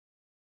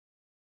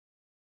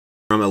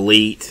from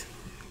Elite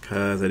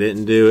because I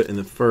didn't do it in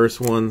the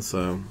first one.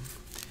 So,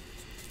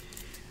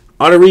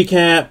 auto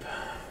recap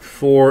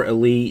for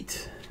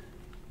Elite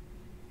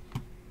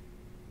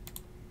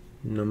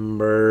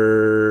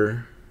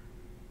number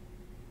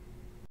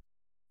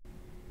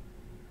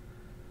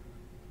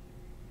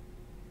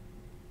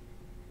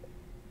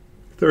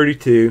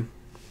 32.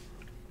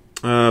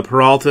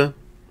 Peralta,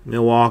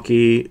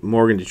 Milwaukee,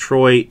 Morgan,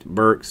 Detroit,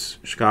 Burks,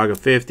 Chicago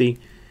 50.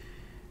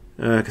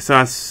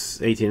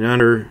 Casas 18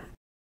 under,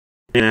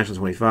 International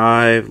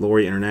 25,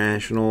 Laurie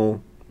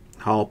International,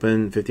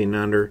 Halpin 15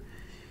 under,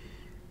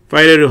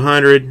 Fido to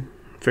 100,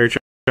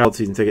 Fairchild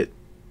season ticket,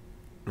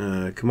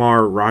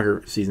 Kamar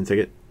Rocker season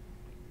ticket,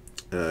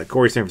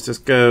 Corey San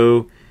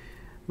Francisco,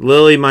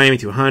 Lily Miami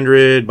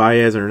 200,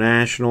 Baez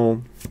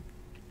International,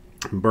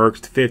 Burks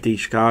to 50,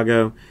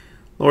 Chicago,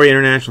 Laurie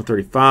International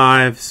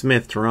 35,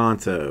 Smith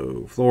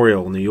Toronto,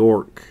 Florial New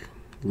York,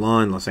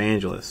 Lund Los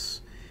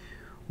Angeles,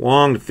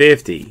 Wong to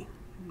 50.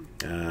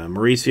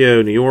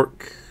 Mauricio, New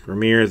York.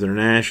 Ramirez,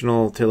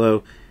 International.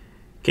 Tillo,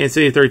 Kansas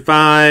City,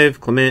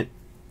 35. Clement,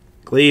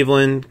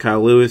 Cleveland.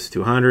 Kyle Lewis,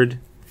 200.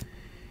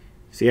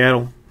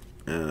 Seattle.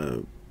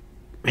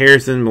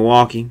 Harrison,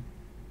 Milwaukee.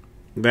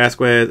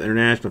 Vasquez,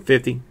 International,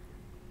 50.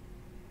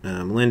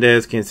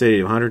 Melendez, Kansas City,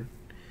 200.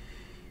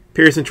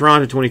 Pearson,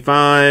 Toronto,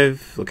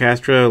 25.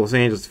 LaCastro, Los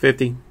Angeles,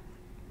 50.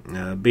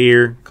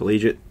 Beer,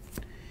 Collegiate.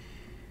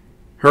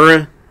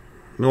 Hura,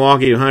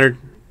 Milwaukee, 200.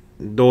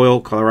 Doyle,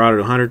 Colorado,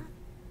 200.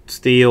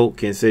 Steele,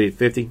 Kansas City,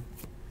 50.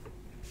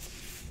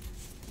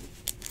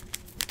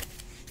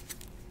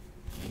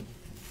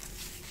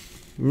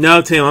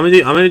 No, Tim, I'm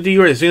gonna do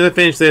yours as soon as I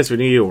finish this. We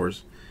do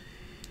yours.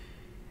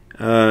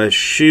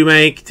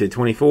 Shoemake to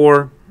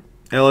 24.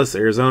 Ellis,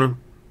 Arizona.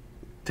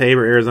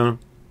 Tabor, Arizona.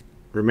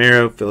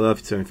 Romero,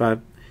 Philadelphia,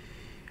 75.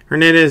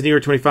 Hernandez, New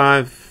York,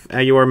 25.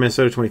 Aguilar,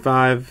 Minnesota,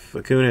 25.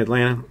 Acuna,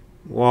 Atlanta.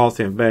 Walls,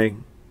 Tampa Bay.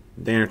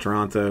 Danner,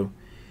 Toronto.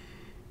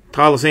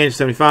 Todd, Los Angeles,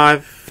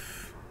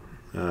 75.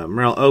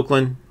 Merrill,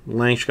 Oakland.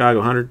 Lang, Chicago,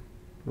 100.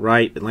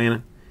 Wright,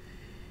 Atlanta.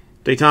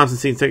 Day Thompson,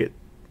 season ticket.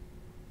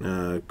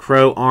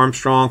 Crow,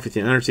 Armstrong,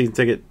 1500 season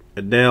ticket.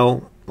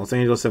 Adele, Los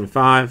Angeles,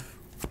 75.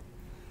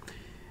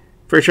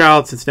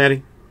 Fairchild,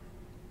 Cincinnati.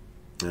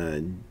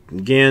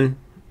 Ginn,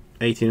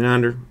 18 and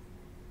under.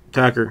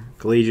 Tucker,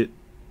 Collegiate.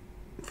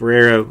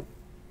 Ferrero,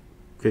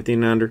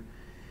 15 and under.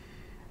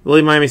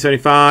 Willie, Miami,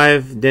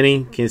 75.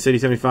 Denny, Kansas City,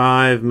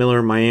 75.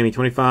 Miller, Miami,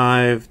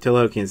 25.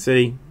 Tillo, Kansas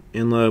City.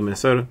 Inlow,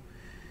 Minnesota.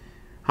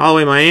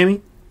 Holloway,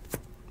 Miami.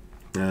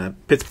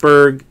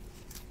 Pittsburgh.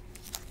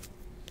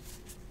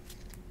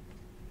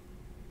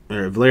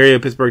 Valerio,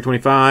 Pittsburgh,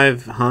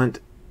 25. Hunt,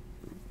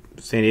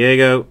 San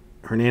Diego.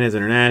 Hernandez,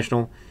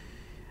 International.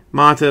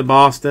 Mata,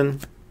 Boston.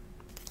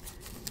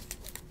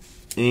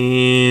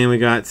 And we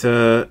got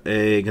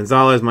a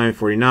Gonzalez, Miami,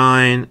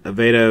 49.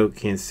 Avedo,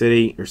 Kansas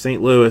City, or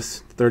St. Louis,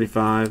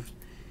 35.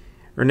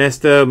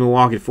 Ernesto,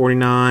 Milwaukee,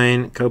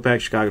 49.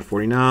 Kopak, Chicago,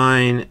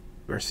 49.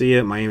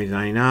 Garcia, Miami,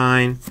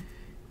 99.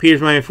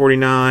 Peters, Miami,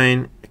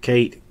 49.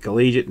 Kate,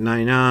 Collegiate,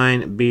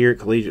 99. Beer,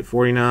 Collegiate,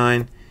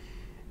 49.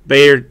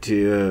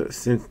 Bader,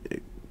 St.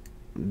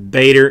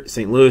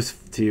 Louis,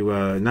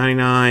 to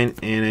 99.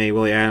 And a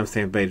Willie Adams,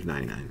 Tampa Bay, to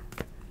 99.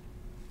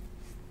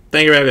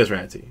 Thank you,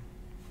 Rabbit.